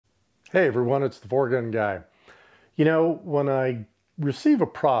Hey everyone, it's the Four Gun Guy. You know, when I receive a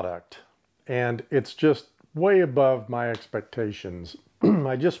product and it's just way above my expectations,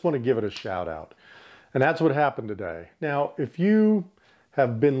 I just want to give it a shout out. And that's what happened today. Now, if you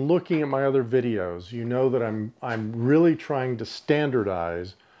have been looking at my other videos, you know that I'm really trying to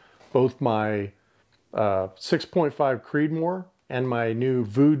standardize both my 6.5 Creedmoor and my new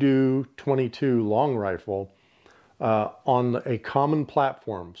Voodoo 22 long rifle on a common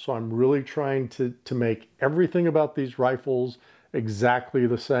platform. So I'm really trying to make everything about these rifles exactly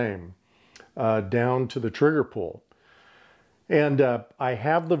the same, down to the trigger pull. And I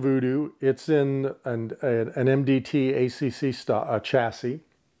have the Voodoo. It's in an MDT ACC chassis.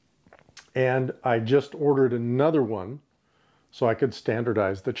 And I just ordered another one so I could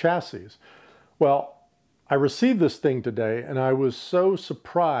standardize the chassis. Well, I received this thing today and I was so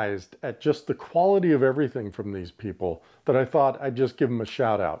surprised at just the quality of everything from these people that I thought I'd just give them a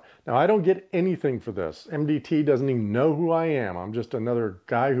shout out. Now, I don't get anything for this. MDT doesn't even know who I am. I'm just another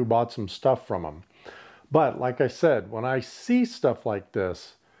guy who bought some stuff from them. But like I said, when I see stuff like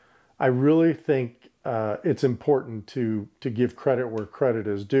this, I really think it's important to give credit where credit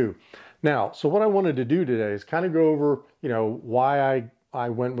is due. Now, so what I wanted to do today is kind of go over, why I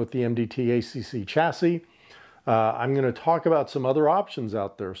went with the MDT ACC chassis. I'm going to talk about some other options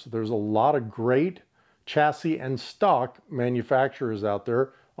out there. So there's a lot of great chassis and stock manufacturers out there.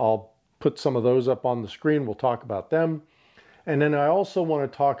 I'll put some of those up on the screen. We'll talk about them. And then I also want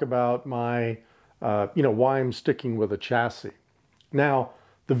to talk about my, why I'm sticking with a chassis. Now,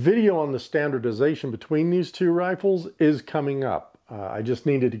 the video on the standardization between these two rifles is coming up. I just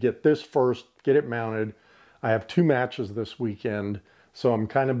needed to get this first, get it mounted. I have 2 matches this weekend, so I'm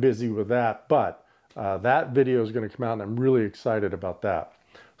kind of busy with that. But that video is going to come out and I'm really excited about that.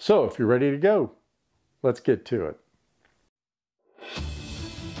 So if you're ready to go, let's get to it.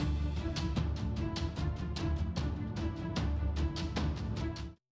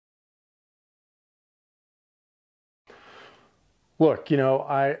 Look,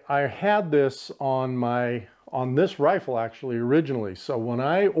 I had this on this rifle actually originally. So when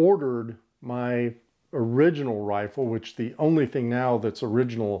I ordered my original rifle, which the only thing now that's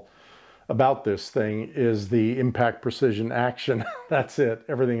original about this thing is the impact precision action. That's it.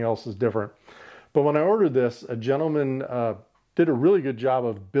 Everything else is different. But when I ordered this, a gentleman did a really good job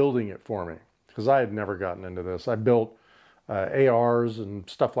of building it for me because I had never gotten into this. I built ARs and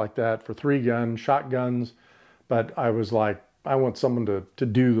stuff like that for 3-gun shotguns, but I was like, I want someone to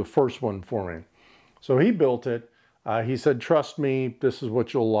do the first one for me. So he built it. He said, trust me, this is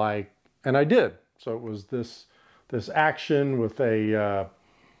what you'll like. And I did. So it was this action with a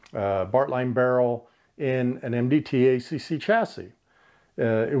Bartline barrel in an MDT ACC chassis.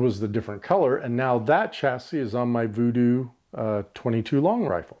 It was the different color, and now that chassis is on my Voodoo 22 long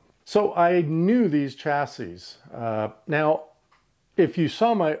rifle. So I knew these chassis. Now, if you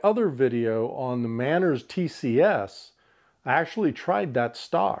saw my other video on the Manners TCS, I actually tried that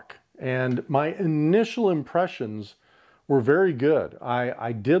stock, and my initial impressions were very good.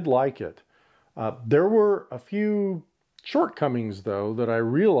 I did like it. There were a few shortcomings, though, that I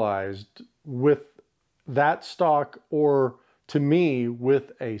realized with that stock, or to me,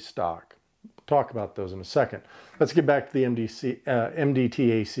 with a stock. We'll talk about those in a second. Let's get back to the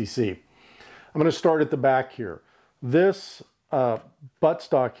MDT ACC. I'm going to start at the back here. This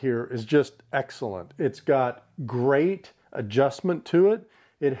buttstock here is just excellent. It's got great adjustment to it.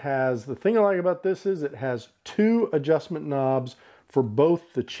 It has, the thing I like about this is it has 2 adjustment knobs for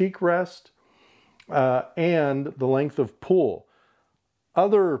both the cheek rest and the length of pull.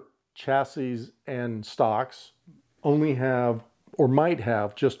 Other chassis and stocks only have, or might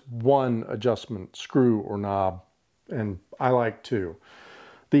have, just 1 adjustment screw or knob, and I like 2.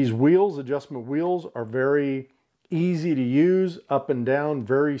 These wheels, adjustment wheels, are very easy to use, up and down,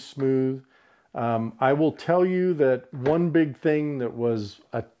 very smooth. I will tell you that one big thing that was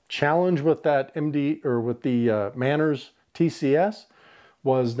a challenge with that with the Manners TCS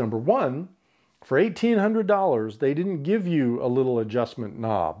was, number 1, for $1,800, they didn't give you a little adjustment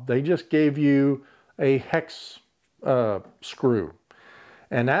knob. They just gave you a hex screw,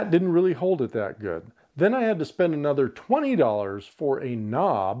 and that didn't really hold it that good. Then I had to spend another $20 for a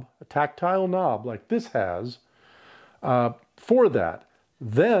knob, a tactile knob like this has, for that.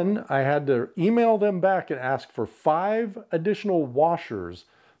 Then I had to email them back and ask for 5 additional washers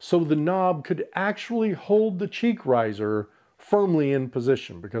so the knob could actually hold the cheek riser firmly in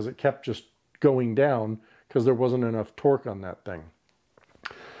position, because it kept just going down because there wasn't enough torque on that thing.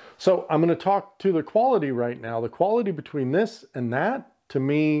 So I'm going to talk to the quality right now. The quality between this and that, to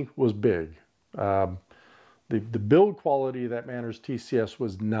me, was big. The build quality of that Manners TCS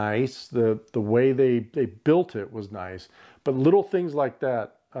was nice. The way they built it was nice. But little things like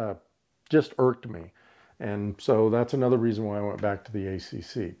that just irked me. And so that's another reason why I went back to the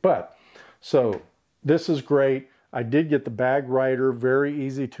ACC. But, so this is great. I did get the bag rider, very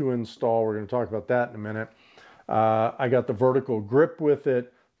easy to install. We're going to talk about that in a minute. I got the vertical grip with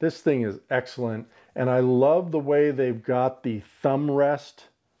it. This thing is excellent. And I love the way they've got the thumb rest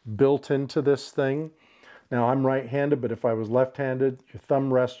built into this thing. Now I'm right-handed, but if I was left-handed, your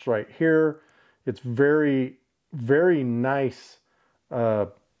thumb rests right here. It's very, very nice.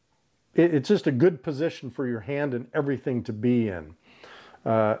 It's just a good position for your hand and everything to be in.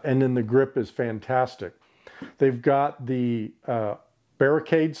 And then the grip is fantastic. They've got the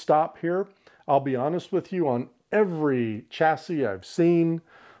barricade stop here. I'll be honest with you, on every chassis I've seen,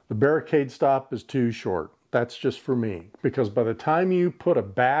 the barricade stop is too short. That's just for me. Because by the time you put a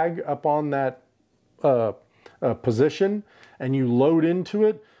bag up on that position and you load into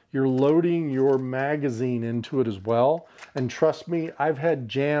it, you're loading your magazine into it as well. And trust me, I've had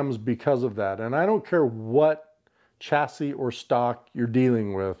jams because of that. And I don't care what chassis or stock you're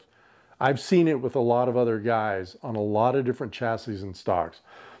dealing with. I've seen it with a lot of other guys on a lot of different chassis and stocks.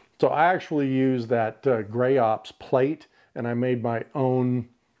 So I actually use that Gray Ops plate, and I made my own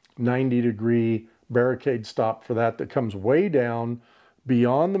 90-degree barricade stop for that comes way down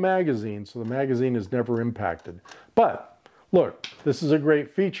beyond the magazine, so the magazine is never impacted. But look, this is a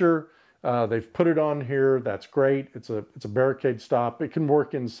great feature. They've put it on here. That's great. It's a barricade stop. It can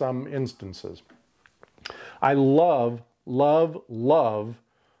work in some instances. I love, love, love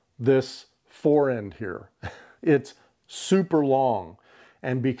this forend here. It's super long.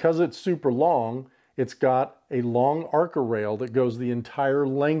 And because it's super long, it's got a long ARCA rail that goes the entire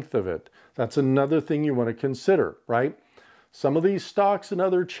length of it. That's another thing you want to consider, right? Some of these stocks and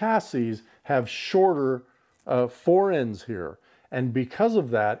other chassis have shorter forends here. And because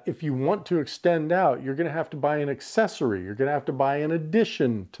of that, if you want to extend out, you're going to have to buy an accessory. You're going to have to buy an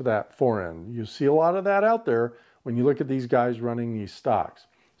addition to that forend. You see a lot of that out there when you look at these guys running these stocks.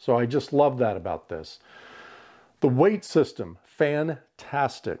 So I just love that about this. The weight system,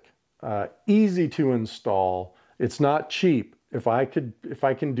 fantastic. Easy to install. It's not cheap. If I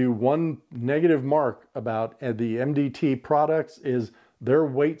can do one negative mark about the MDT products is their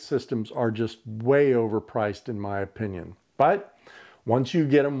weight systems are just way overpriced in my opinion. But once you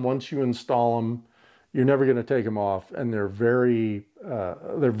get them, once you install them, you're never going to take them off, and they're very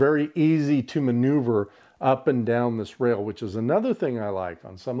easy to maneuver up and down this rail, which is another thing I like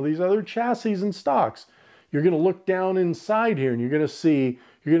on some of these other chassis and stocks. You're going to look down inside here, and you're going to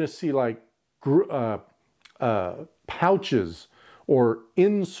see like pouches or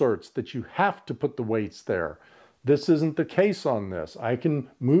inserts that you have to put the weights there. This isn't the case on this. I can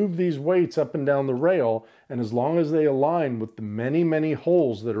move these weights up and down the rail, and as long as they align with the many, many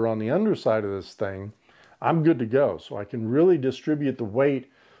holes that are on the underside of this thing, I'm good to go. So I can really distribute the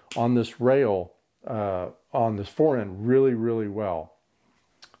weight on this rail, on this forend really, really well.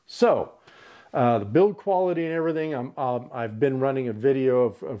 So the build quality and everything, I've been running a video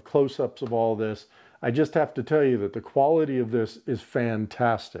of close-ups of all this. I just have to tell you that the quality of this is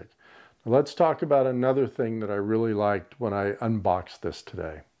fantastic. Now let's talk about another thing that I really liked when I unboxed this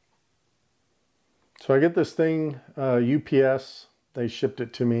today. So I get this thing, UPS, they shipped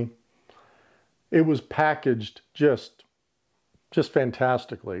it to me. It was packaged just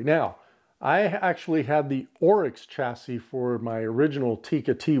fantastically. Now, I actually had the Oryx chassis for my original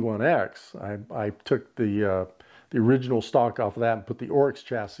Tikka T1X. I took the original stock off of that and put the Oryx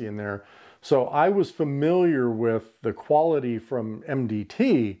chassis in there. So I was familiar with the quality from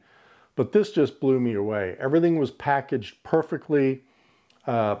MDT, but this just blew me away. Everything was packaged perfectly.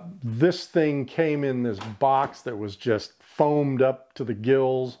 This thing came in this box that was just foamed up to the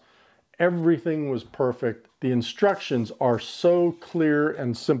gills. Everything was perfect. The instructions are so clear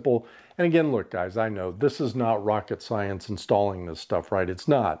and simple. And again, look, guys, I know this is not rocket science installing this stuff, right? It's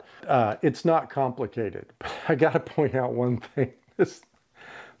not. It's not complicated. But I got to point out one thing. This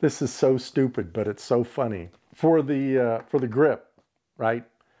is so stupid, but it's so funny. For the grip, right?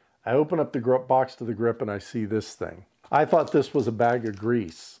 I open up the box to the grip and I see this thing. I thought this was a bag of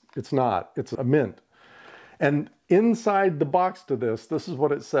grease. It's not. It's a mint. And inside the box to this is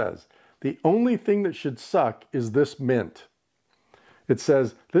what it says. The only thing that should suck is this mint. It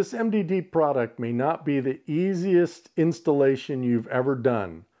says, this MDT product may not be the easiest installation you've ever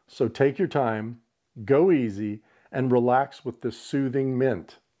done. So take your time, go easy, and relax with this soothing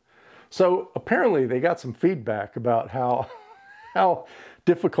mint. So apparently they got some feedback about how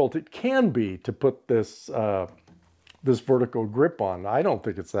difficult it can be to put this this vertical grip on. I don't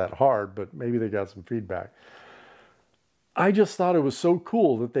think it's that hard, but maybe they got some feedback. I just thought it was so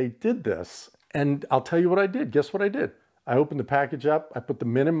cool that they did this. And I'll tell you what I did. Guess what I did? I opened the package up, I put the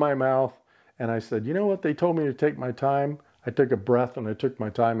mint in my mouth, and I said, you know what? They told me to take my time. I took a breath and I took my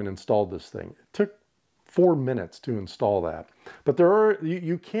time and installed this thing. It took 4 minutes to install that. But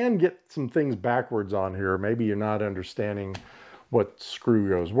you can get some things backwards on here. Maybe you're not understanding what screw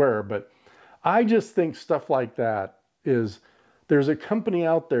goes where, but I just think stuff like that there's a company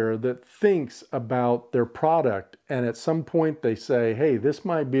out there that thinks about their product, and at some point they say, hey, this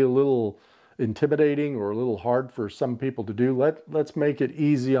might be a little intimidating or a little hard for some people to do. Let's make it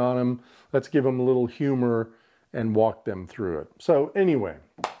easy on them. Let's give them a little humor and walk them through it. So anyway,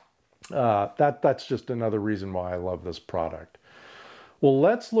 that's just another reason why I love this product. Well,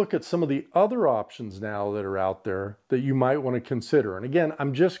 let's look at some of the other options now that are out there that you might want to consider. And again,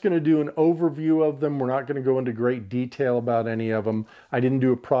 I'm just going to do an overview of them. We're not going to go into great detail about any of them. I didn't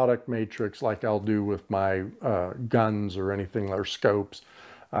do a product matrix like I'll do with my guns or anything, or scopes.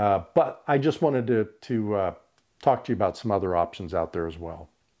 But I just wanted to talk to you about some other options out there as well.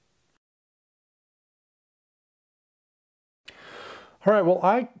 All right, well,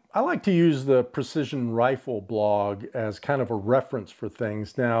 I like to use the Precision Rifle blog as kind of a reference for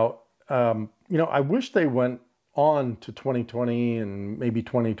things. Now, I wish they went on to 2020 and maybe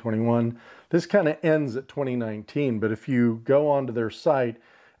 2021. This kind of ends at 2019, but if you go onto their site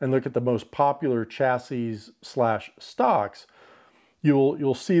and look at the most popular chassis / stocks,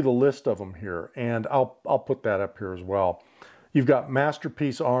 you'll see the list of them here, and I'll put that up here as well. You've got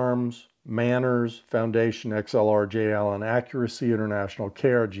Masterpiece Arms, Manners, Foundation, XLR, J. Allen, Accuracy International,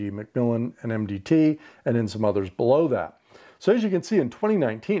 KRG, Macmillan, and MDT, and then some others below that. So as you can see, in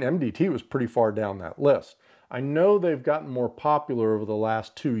 2019, MDT was pretty far down that list. I know they've gotten more popular over the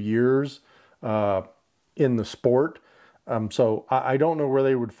last 2 years in the sport. So I don't know where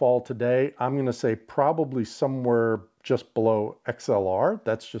they would fall today. I'm going to say probably somewhere just below XLR.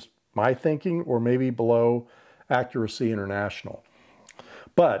 That's just my thinking, or maybe below Accuracy International.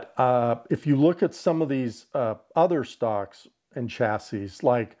 But if you look at some of these other stocks and chassis,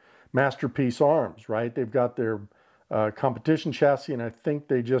 like Masterpiece Arms, right? They've got their competition chassis, and I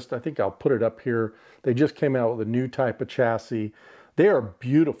think I'll put it up here. They just came out with a new type of chassis. They are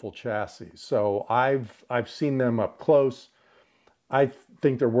beautiful chassis. So I've seen them up close. I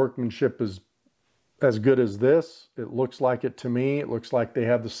think their workmanship is as good as this. It looks like it to me. It looks like they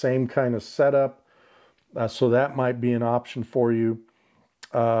have the same kind of setup. So that might be an option for you.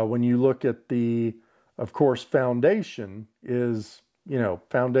 When you look at of course, Foundation is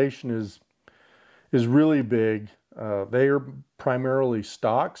really big. They are primarily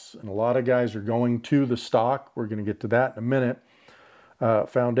stocks, and a lot of guys are going to the stock. We're going to get to that in a minute.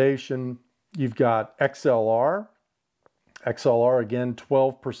 Foundation, you've got XLR. XLR, again,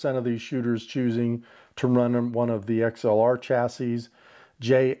 12% of these shooters choosing to run one of the XLR chassis.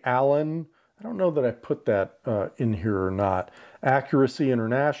 J. Allen, I don't know that I put that in here or not. Accuracy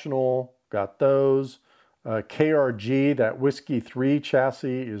International, got those. KRG, that Whiskey 3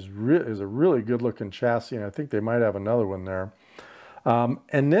 chassis is a really good looking chassis, and I think they might have another one there.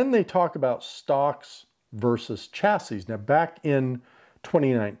 And then they talk about stocks versus chassis. Now, back in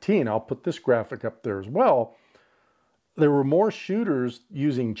 2019, I'll put this graphic up there as well, there were more shooters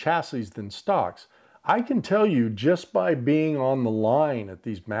using chassis than stocks. I can tell you, just by being on the line at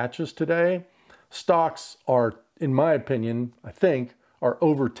these matches today, stocks are, in my opinion, I think, are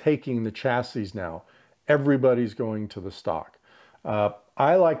overtaking the chassis now. Everybody's going to the stock.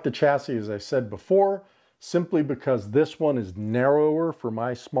 I like the chassis, as I said before, simply because this one is narrower for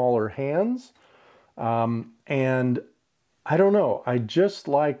my smaller hands. And I don't know, I just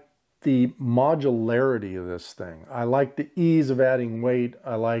like the modularity of this thing. I like the ease of adding weight.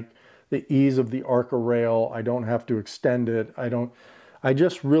 I like the ease of the Arca rail. I don't have to extend it. I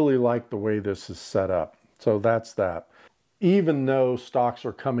just really like the way this is set up. So that's that. Even though stocks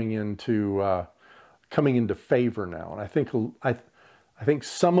are coming into favor now, and I think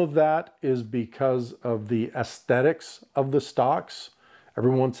some of that is because of the aesthetics of the stocks.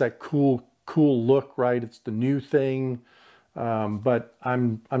 Everyone wants that cool look, right? It's the new thing. But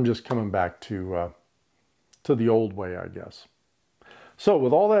I'm just coming back to the old way, I guess. So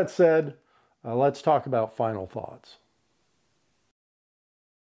with all that said, let's talk about final thoughts.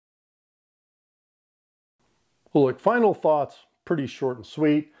 Well, look, final thoughts, pretty short and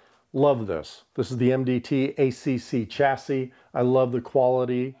sweet. Love this. This is the MDT ACC chassis. I love the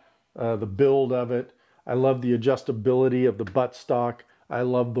quality, the build of it. I love the adjustability of the buttstock. I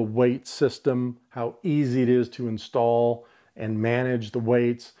love the weight system, how easy it is to install and manage the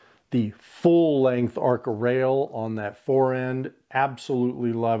weights. The full length Arca rail on that fore end,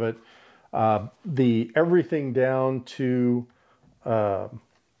 absolutely love it. Everything down to the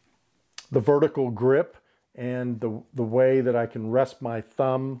vertical grip and the way that I can rest my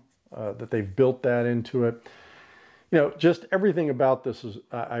thumb, that they've built that into it. You know, just everything about this is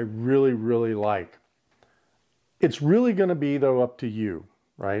I really, really like. It's really going to be, though, up to you,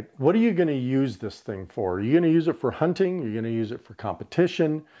 right? What are you going to use this thing for? Are you going to use it for hunting? You're going to use it for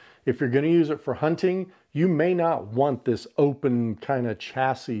competition? If you're going to use it for hunting, you may not want this open kind of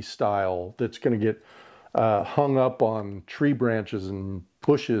chassis style that's going to get hung up on tree branches and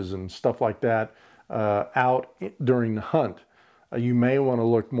bushes and stuff like that out during the hunt. You may want to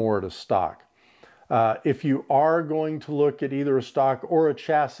look more at a stock. If you are going to look at either a stock or a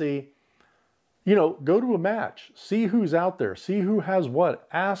chassis, you know, go to a match, see who's out there, see who has what,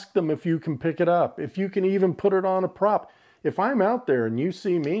 ask them if you can pick it up, if you can even put it on a prop. If I'm out there and you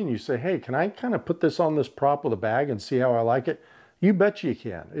see me and you say, hey, can I kind of put this on this prop with a bag and see how I like it? You bet you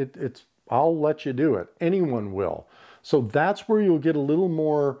can. I'll let you do it. Anyone will. So that's where you'll get a little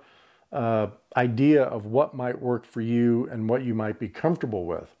more idea of what might work for you and what you might be comfortable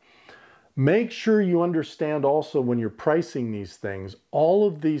with. Make sure you understand also when you're pricing these things, all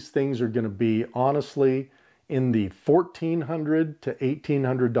of these things are going to be honestly in the $1,400 to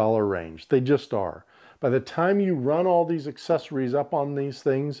 $1,800 range. They just are. By the time you run all these accessories up on these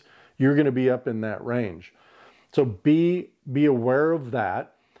things, you're going to be up in that range. So be aware of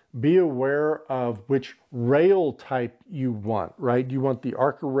that. Be aware of which rail type you want, right? Do you want the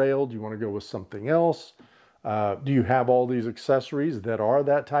ARCA rail? Do you want to go with something else? Do you have all these accessories that are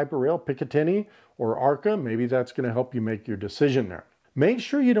that type of rail, Picatinny or ARCA? Maybe that's going to help you make your decision there. Make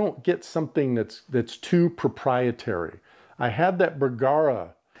sure you don't get something that's too proprietary. I had that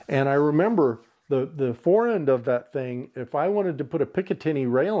Bergara, and I remember the forend of that thing, if I wanted to put a Picatinny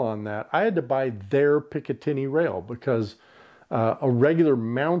rail on that, I had to buy their Picatinny rail because a regular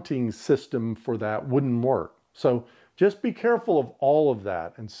mounting system for that wouldn't work. So just be careful of all of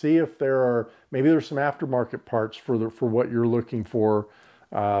that and see if maybe there's some aftermarket parts for what you're looking for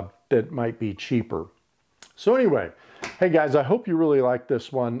that might be cheaper. So anyway, hey guys, I hope you really like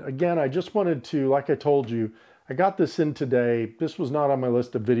this one. Again, I just wanted to, like I told you, I got this in today. This was not on my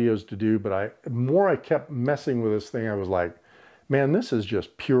list of videos to do, but the more I kept messing with this thing, I was like, man, this is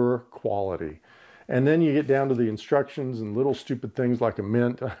just pure quality. And then you get down to the instructions and little stupid things like a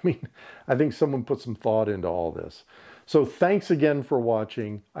mint. I mean, I think someone put some thought into all this. So thanks again for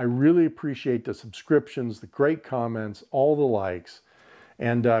watching. I really appreciate the subscriptions, the great comments, all the likes.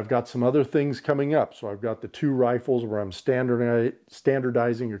 And I've got some other things coming up. So I've got the 2 rifles where I'm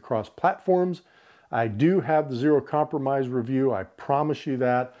standardizing across platforms. I do have the Zero Compromise review. I promise you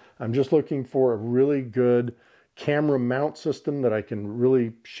that. I'm just looking for a really good camera mount system that I can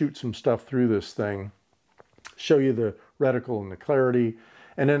really shoot some stuff through this thing, show you the reticle and the clarity,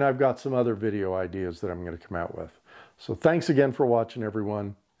 and then I've got some other video ideas that I'm going to come out with. So thanks again for watching,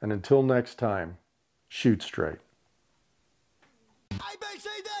 everyone, and until next time, shoot straight.